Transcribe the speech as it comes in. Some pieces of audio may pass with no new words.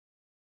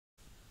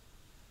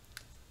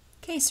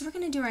Okay, so we're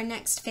going to do our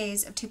next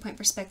phase of two-point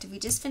perspective. We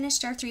just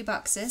finished our 3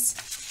 boxes,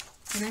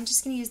 and I'm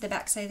just going to use the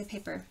back side of the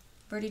paper.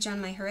 I've already drawn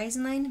my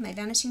horizon line, my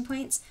vanishing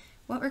points.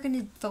 What we're going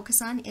to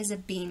focus on is a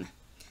beam.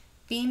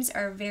 Beams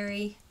are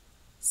very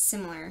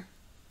similar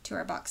to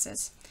our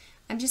boxes.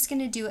 I'm just going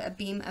to do a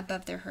beam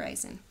above their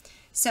horizon.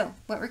 So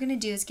what we're going to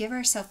do is give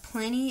ourselves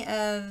plenty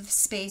of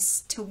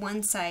space to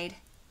one side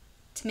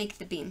to make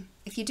the beam.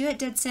 If you do it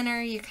dead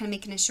center, you're kind of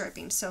making a short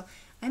beam. So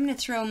I'm going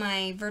to throw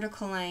my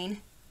vertical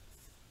line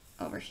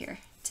over here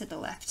to the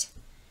left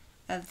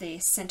of the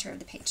center of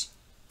the page.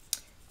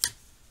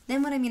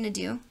 Then what I'm going to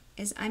do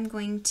is I'm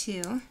going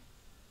to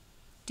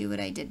do what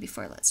I did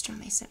before. Let's draw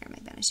my center, my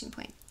vanishing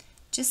point.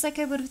 Just like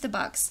I would with the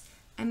box,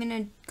 I'm going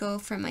to go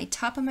from my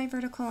top of my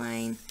vertical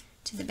line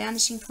to the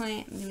vanishing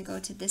point. I'm going to go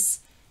to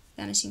this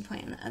vanishing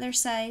point on the other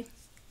side.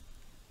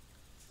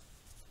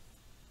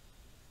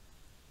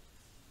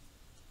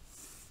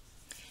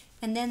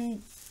 And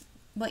then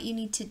what you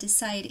need to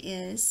decide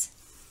is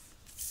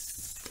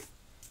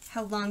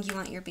how long you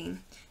want your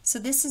beam. So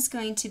this is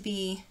going to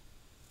be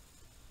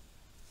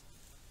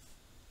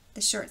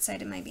the short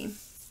side of my beam.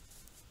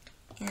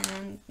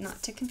 And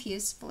not to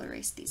confuse, we'll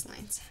erase these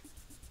lines.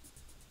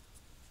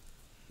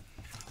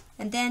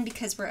 And then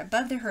because we're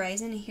above the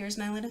horizon, here's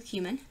my little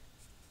human.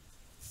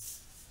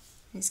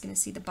 I'm just going to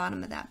see the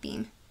bottom of that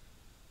beam.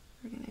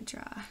 We're going to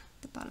draw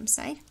the bottom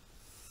side.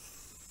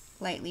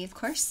 Lightly, of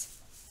course.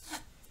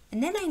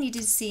 And then I need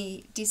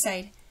to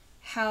decide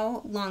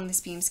how long this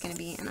beam is going to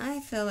be, and I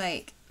feel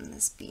like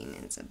this beam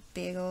is a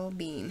big old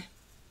beam.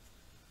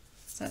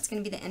 So that's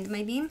going to be the end of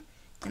my beam,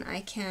 and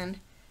I can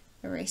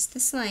erase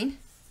this line.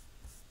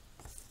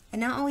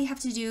 And now all we have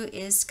to do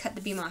is cut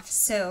the beam off.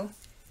 So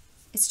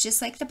it's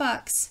just like the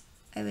box.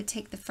 I would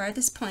take the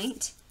farthest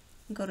point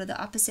and go to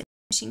the opposite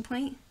finishing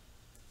point,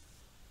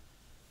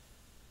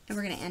 and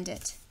we're going to end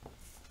it.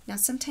 Now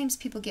sometimes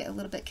people get a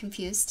little bit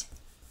confused,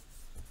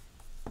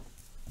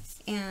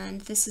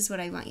 and this is what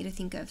I want you to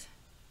think of.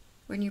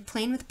 When you're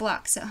playing with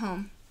blocks at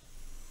home,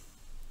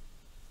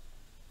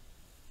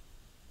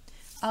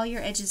 all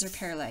your edges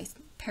are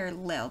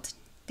paralleled.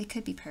 They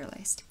could be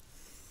paralyzed.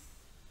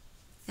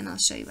 And I'll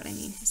show you what I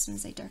mean as soon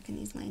as I darken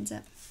these lines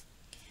up.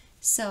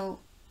 So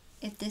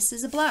if this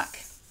is a block,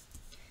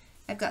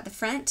 I've got the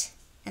front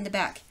and the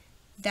back.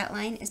 That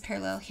line is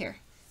parallel here.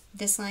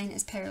 This line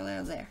is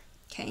parallel there.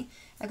 Okay?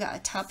 I've got the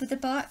top of the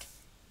block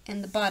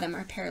and the bottom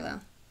are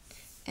parallel.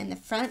 And the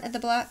front of the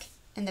block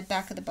and the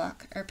back of the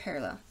block are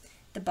parallel.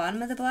 The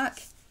bottom of the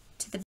block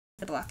to the back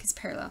of the block is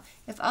parallel.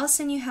 If all of a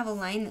sudden you have a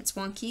line that's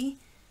wonky,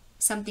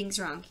 something's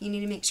wrong. You need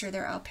to make sure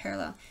they're all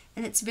parallel.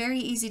 And it's very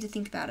easy to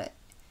think about it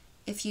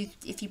if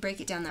you break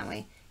it down that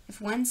way.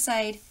 If one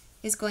side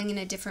is going in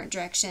a different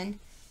direction,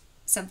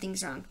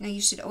 something's wrong. Now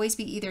you should always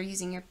be either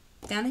using your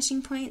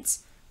vanishing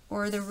points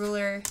or the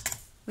ruler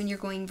when you're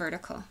going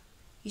vertical.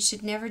 You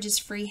should never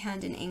just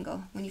freehand an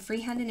angle. When you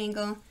freehand an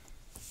angle,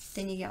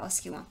 then you get all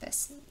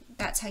skewampus.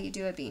 That's how you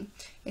do a beam.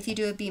 If you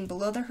do a beam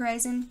below the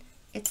horizon,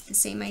 it's the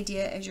same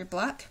idea as your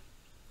block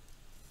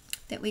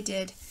that we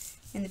did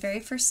in the very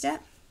first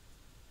step.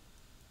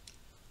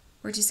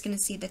 We're just going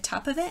to see the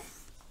top of it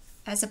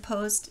as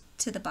opposed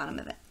to the bottom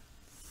of it.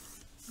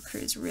 We'll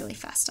cruise really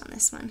fast on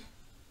this one.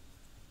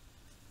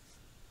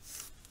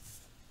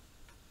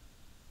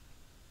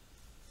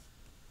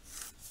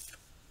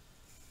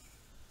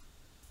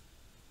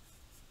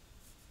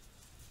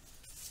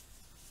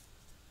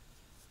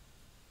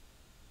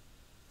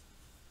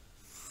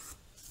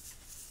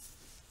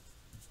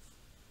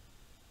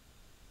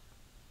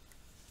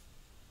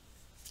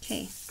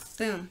 Okay,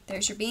 boom,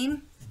 there's your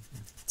beam.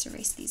 Let's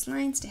erase these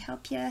lines to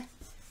help you.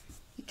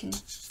 You can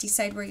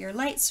decide where your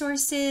light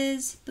source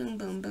is. Boom,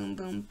 boom, boom,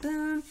 boom,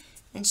 boom.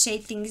 And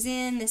shade things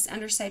in. This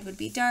underside would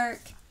be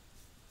dark.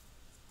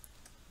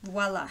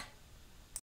 Voila.